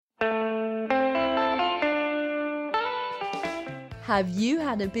Have you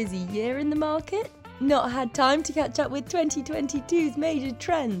had a busy year in the market? Not had time to catch up with 2022's major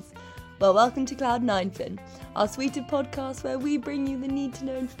trends? Well, welcome to Cloud9Fin, our suite of podcasts where we bring you the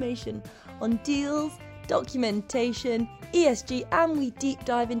need-to-know information on deals, documentation, ESG, and we deep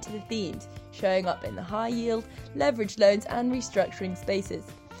dive into the themes showing up in the high-yield, leveraged loans and restructuring spaces.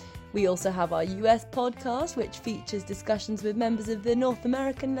 We also have our US podcast, which features discussions with members of the North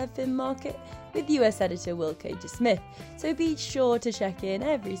American LevFin market with US editor Will Cage-Smith, so be sure to check in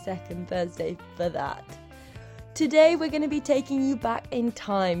every second Thursday for that. Today we're going to be taking you back in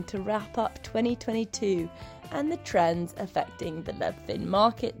time to wrap up 2022 and the trends affecting the LevFin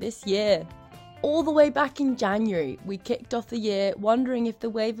market this year. All the way back in January, we kicked off the year wondering if the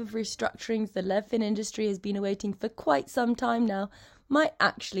wave of restructurings the LevFin industry has been awaiting for quite some time now might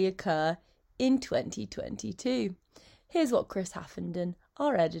actually occur in 2022. Here's what Chris Haffenden,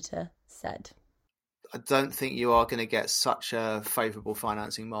 our editor, said. I don't think you are going to get such a favourable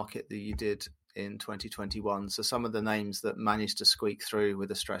financing market that you did in 2021. So some of the names that managed to squeak through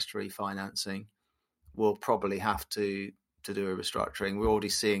with a stressed refinancing will probably have to do a restructuring. We're already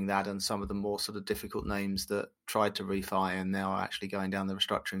seeing that, and some of the more sort of difficult names that tried to refi and now are actually going down the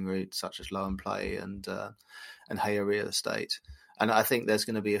restructuring route, such as Low and Play and Haya Real Estate. And I think there's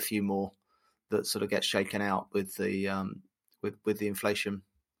going to be a few more that sort of get shaken out with the with the inflation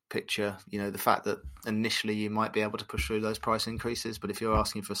picture. You know, the fact that initially you might be able to push through those price increases, but if you're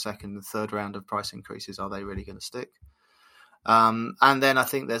asking for a second and third round of price increases, are they really going to stick? And then I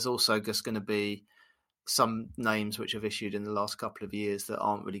think there's also just going to be some names which have issued in the last couple of years that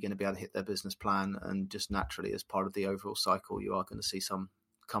aren't really going to be able to hit their business plan, and just naturally as part of the overall cycle, you are going to see some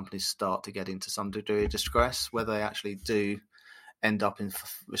companies start to get into some degree of distress. Whether they actually do end up in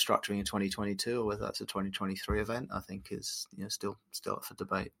restructuring in 2022 or whether that's a 2023 event, I think is still up for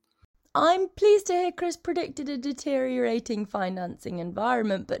debate. I'm pleased to hear Chris predicted a deteriorating financing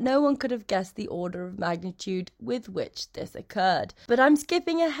environment, but no one could have guessed the order of magnitude with which this occurred. But I'm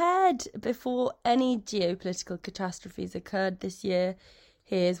skipping ahead. Before any geopolitical catastrophes occurred this year,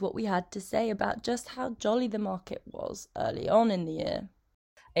 here's what we had to say about just how jolly the market was early on in the year.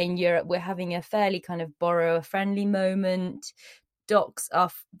 In Europe, we're having a fairly kind of borrower-friendly moment. Docs are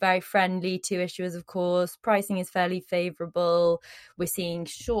very friendly to issuers, of course. Pricing is fairly favourable. We're seeing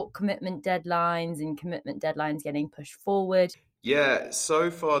short commitment deadlines and commitment deadlines getting pushed forward. Yeah, so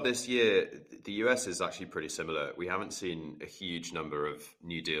far this year, the US is actually pretty similar. We haven't seen a huge number of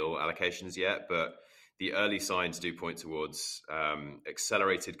new deal allocations yet, but the early signs do point towards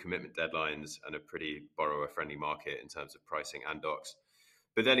accelerated commitment deadlines and a pretty borrower-friendly market in terms of pricing and docs.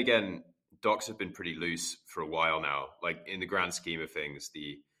 But then again, docs have been pretty loose for a while now. Like in the grand scheme of things,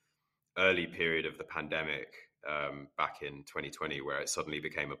 the early period of the pandemic back in 2020, where it suddenly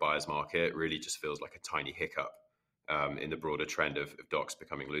became a buyer's market, really just feels like a tiny hiccup in the broader trend of docs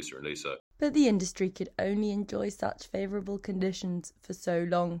becoming looser and looser. But the industry could only enjoy such favourable conditions for so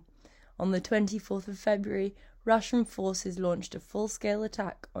long. On the 24th of February, Russian forces launched a full-scale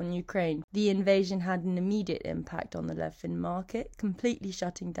attack on Ukraine. The invasion had an immediate impact on the LevFin market, completely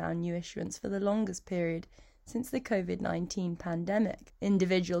shutting down new issuance for the longest period since the COVID-19 pandemic.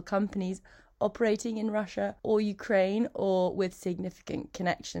 Individual companies operating in Russia or Ukraine or with significant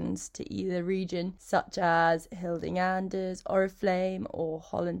connections to either region, such as Hilding Anders, Oriflame or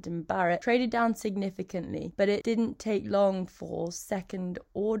Holland & Barrett, traded down significantly, but it didn't take long for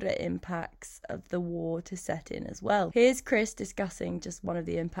second-order impacts of the war to set in as well. Here's Chris discussing just one of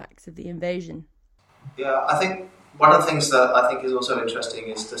the impacts of the invasion. Yeah, I think one of the things that I think is also interesting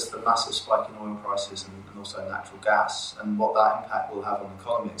is just the massive spike in oil prices and also natural gas and what that impact will have on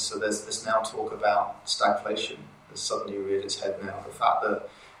economies. So there's this now talk about stagflation that's suddenly reared its head now. The fact that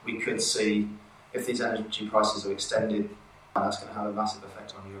we could see, if these energy prices are extended, that's going to have a massive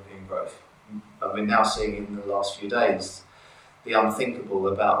effect on European growth. But we're now seeing in the last few days the unthinkable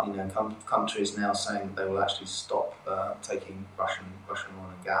about countries now saying that they will actually stop taking Russian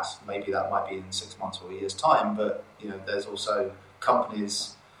oil and gas. Maybe that might be in 6 months or a year's time, but there's also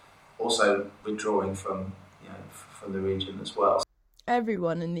companies also withdrawing from the region as well.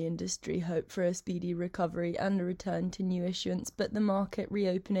 Everyone in the industry hoped for a speedy recovery and a return to new issuance, but the market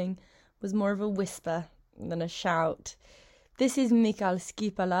reopening was more of a whisper than a shout. This is Mikael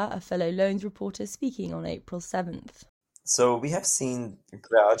Skipala, a fellow loans reporter, speaking on April 7th. So we have seen a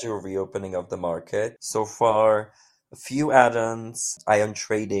gradual reopening of the market. So far, a few add-ons. Ion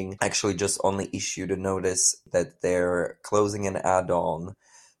Trading actually just only issued a notice that they're closing an add-on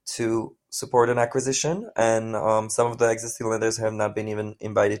to support an acquisition, and some of the existing lenders have not been even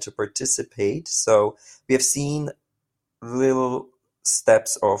invited to participate. So we have seen little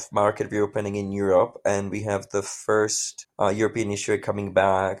steps of market reopening in Europe, and we have the first European issuer coming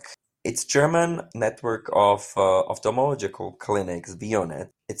back. It's German network of ophthalmological clinics, Vionet.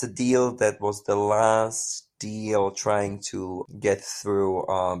 It's a deal that was the last deal trying to get through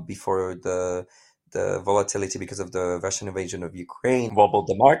before the volatility because of the Russian invasion of Ukraine wobbled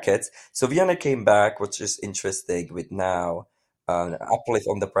the markets. So Vionet came back, which is interesting, with now an uplift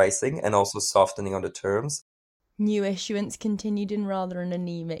on the pricing and also softening on the terms. New issuance continued in rather an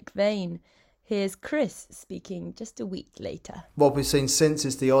anemic vein. Here's Chris speaking just a week later. What we've seen since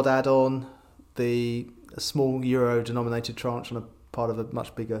is the odd add-on, the small euro-denominated tranche on a part of a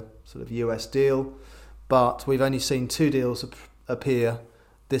much bigger sort of US deal. But we've only seen 2 deals appear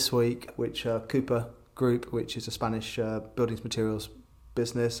this week, which are Cooper Group, which is a Spanish buildings materials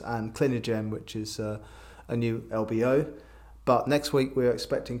business, and Clinigen, which is a new LBO. But next week we're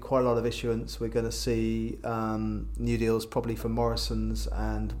expecting quite a lot of issuance. We're going to see new deals probably from Morrisons,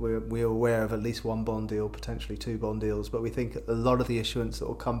 and we're aware of at least 1 bond deal, potentially 2 bond deals. But we think a lot of the issuance that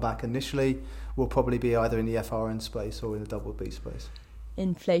will come back initially will probably be either in the FRN space or in the double B space.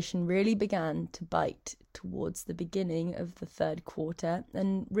 Inflation really began to bite towards the beginning of the third quarter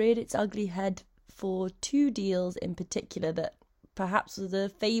and reared its ugly head for 2 deals in particular that perhaps was the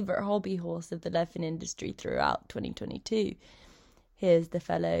favourite hobby horse of the Levfin industry throughout 2022. Here's the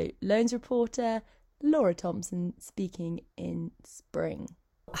fellow loans reporter, Laura Thompson, speaking in spring.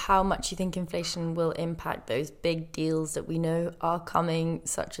 How much do you think inflation will impact those big deals that we know are coming,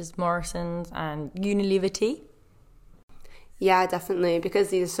 such as Morrisons and Unilever Tea? Yeah, definitely, because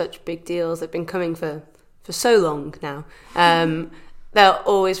these are such big deals. They've been coming for so long now. They're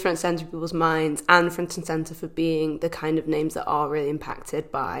always front and centre of people's minds, and front and centre for being the kind of names that are really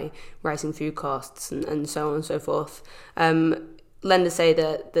impacted by rising food costs and so on and so forth. Lenders say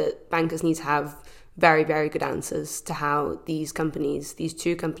that bankers need to have very, very good answers to how these companies, these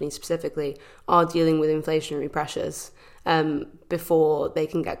 2 companies specifically, are dealing with inflationary pressures before they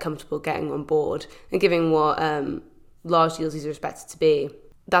can get comfortable getting on board. And given what large deals these are expected to be,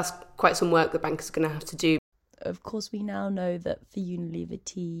 that's quite some work that bankers are going to have to do. Of course, we now know that for Unilever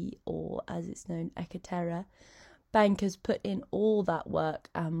Tea, or as it's known, Ecoterra, bankers put in all that work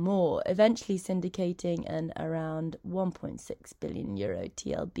and more, eventually syndicating an around €1.6 billion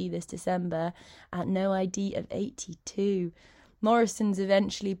TLB this December at no ID of 82. Morrisons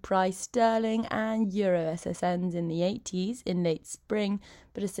eventually priced sterling and euro SSNs in the 80s in late spring,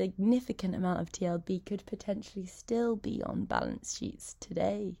 but a significant amount of TLB could potentially still be on balance sheets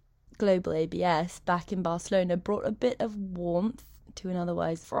today. Global ABS, back in Barcelona, brought a bit of warmth to an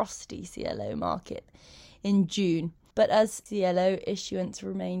otherwise frosty CLO market in June. But as CLO issuance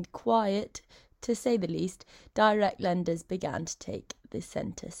remained quiet, to say the least, direct lenders began to take the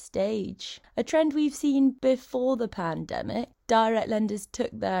centre stage. A trend we've seen before the pandemic. Direct lenders took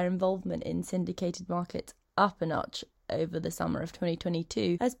their involvement in syndicated markets up a notch over the summer of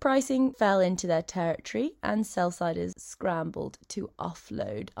 2022 as pricing fell into their territory and sell-siders scrambled to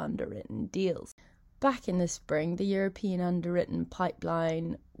offload underwritten deals. Back in the spring, the European underwritten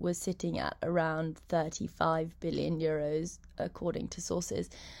pipeline was sitting at around €35 billion, according to sources.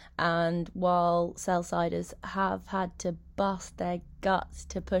 And while sell-siders have had to bust their guts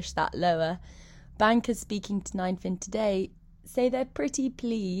to push that lower, bankers speaking to 9fin today say they're pretty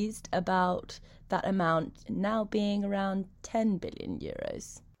pleased about that amount now being around €10 billion.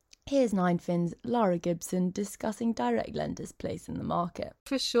 Here's 9fin's Lara Gibson discussing direct lenders' place in the market.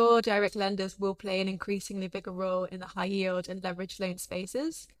 For sure, direct lenders will play an increasingly bigger role in the high yield and leveraged loan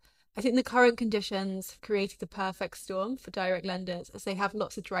spaces. I think the current conditions have created the perfect storm for direct lenders as they have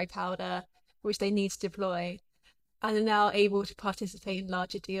lots of dry powder, which they need to deploy, and are now able to participate in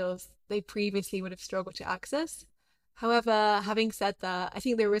larger deals they previously would have struggled to access. However, having said that, I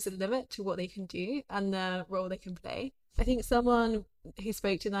think there is a limit to what they can do and the role they can play. I think someone who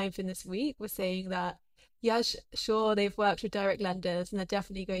spoke to 9fin this week was saying that, yeah, sure, they've worked with direct lenders and they're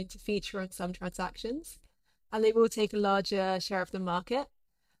definitely going to feature on some transactions and they will take a larger share of the market.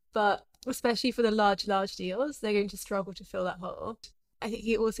 But especially for the large deals, they're going to struggle to fill that hole. I think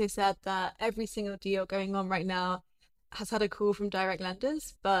he also said that every single deal going on right now has had a call from direct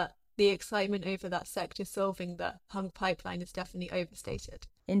lenders, but the excitement over that sector solving the hung pipeline is definitely overstated.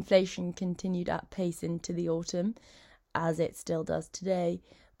 Inflation continued at pace into the autumn, as it still does today.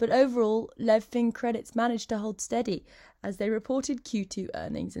 But overall, Levfin credits managed to hold steady as they reported Q2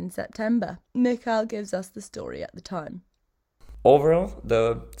 earnings in September. Mikhail gives us the story at the time. Overall,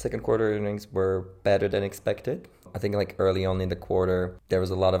 the second quarter earnings were better than expected. I think early on in the quarter, there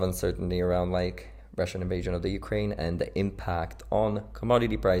was a lot of uncertainty around Russian invasion of the Ukraine and the impact on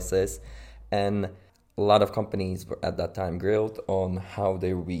commodity prices. And a lot of companies were at that time grilled on how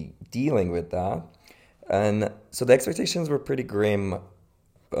they would be dealing with that. And so the expectations were pretty grim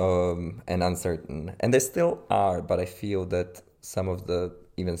and uncertain. And they still are, but I feel that some of the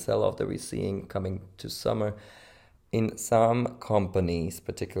even sell-off that we're seeing coming to summer in some companies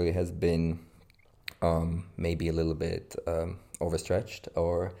particularly has been maybe a little bit overstretched,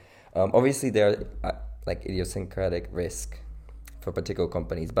 or obviously there are like idiosyncratic risk for particular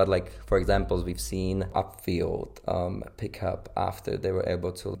companies, but like for example we've seen Upfield pick up after they were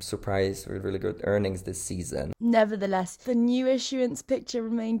able to surprise with really good earnings this season. Nevertheless, the new issuance picture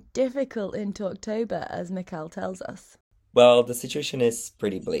remained difficult into October, as Mikhail tells us. Well, the situation is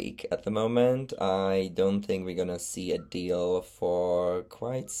pretty bleak at the moment. I don't think we're gonna see a deal for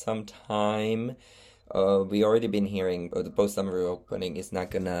quite some time. We already been hearing the post-summer reopening is not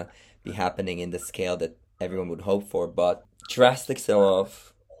gonna be happening in the scale that everyone would hope for, but drastic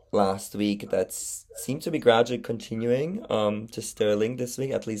sell-off last week that seemed to be gradually continuing to sterling this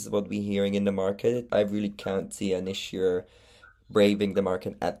week, at least what we're hearing in the market. I really can't see an issuer braving the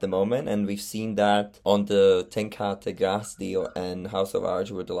market at the moment, and we've seen that on the Tenkate gas deal and House of Arge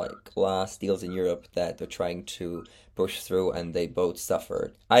were the last deals in Europe that they're trying to push through, and they both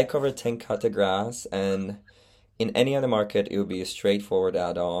suffered. I covered Tenkate gas, and in any other market it would be a straightforward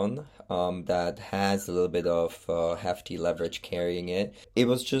add-on that has a little bit of hefty leverage carrying it. It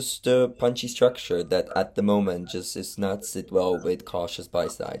was just a punchy structure that at the moment just is not sit well with cautious buy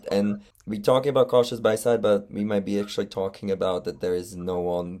side. And we're talking about cautious buy side, but we might be actually talking about that there is no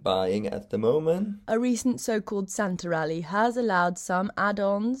one buying at the moment. A recent so-called Santa rally has allowed some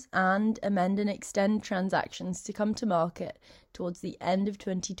add-ons and amend and extend transactions to come to market towards the end of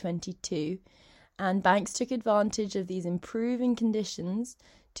 2022, and banks took advantage of these improving conditions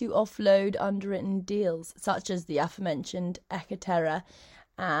to offload underwritten deals, such as the aforementioned Ekaterra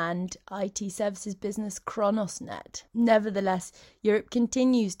and IT services business Kronosnet. Nevertheless, Europe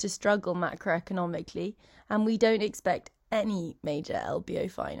continues to struggle macroeconomically, and we don't expect any major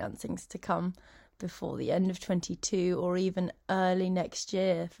LBO financings to come before the end of 2022 or even early next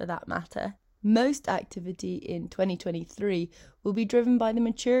year for that matter. Most activity in 2023 will be driven by the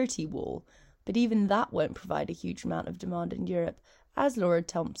maturity wall, but even that won't provide a huge amount of demand in Europe, as Laura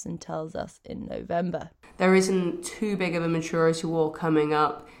Thompson tells us in November. There isn't too big of a maturity wall coming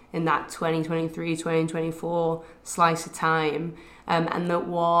up in that 2023-2024 slice of time, and that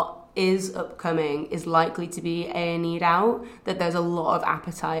what is upcoming is likely to be A&E'd out, that there's a lot of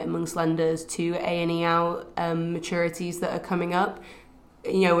appetite amongst lenders to A&E out maturities that are coming up.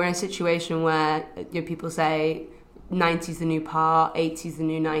 You know, we're in a situation where people say 90 is the new par, 80 is the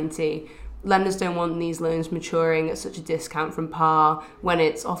new 90. Lenders don't want these loans maturing at such a discount from par when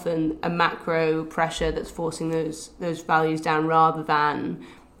it's often a macro pressure that's forcing those values down rather than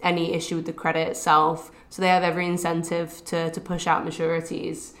any issue with the credit itself. So they have every incentive to push out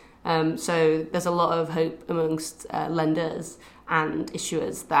maturities. So there's a lot of hope amongst lenders and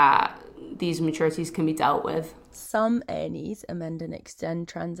issuers that these maturities can be dealt with. Some A&Es amend and extend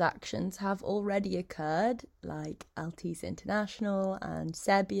transactions have already occurred, like Altice International and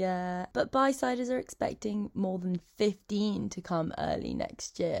Sebia, but buy-siders are expecting more than 15 to come early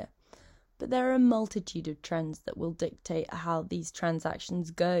next year. But there are a multitude of trends that will dictate how these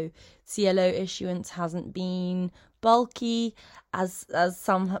transactions go. CLO issuance hasn't been bulky, as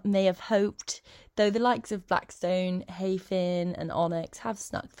some may have hoped, though the likes of Blackstone, Hayfin and Onyx have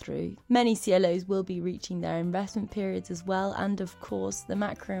snuck through. Many CLOs will be reaching their investment periods as well, and of course the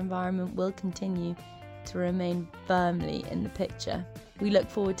macro environment will continue to remain firmly in the picture. We look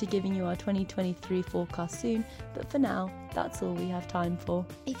forward to giving you our 2023 forecast soon, but for now, that's all we have time for.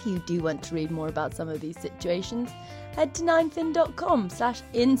 If you do want to read more about some of these situations, head to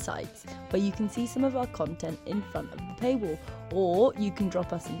 9fin.com/insights, where you can see some of our content in front of the paywall, or you can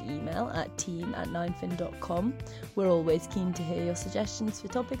drop us an email at team@9fin.com. We're always keen to hear your suggestions for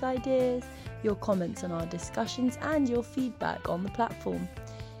topic ideas, your comments on our discussions, and your feedback on the platform.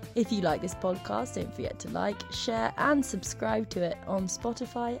 If you like this podcast, don't forget to like, share and subscribe to it on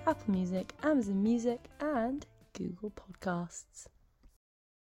Spotify, Apple Music, Amazon Music and Google Podcasts.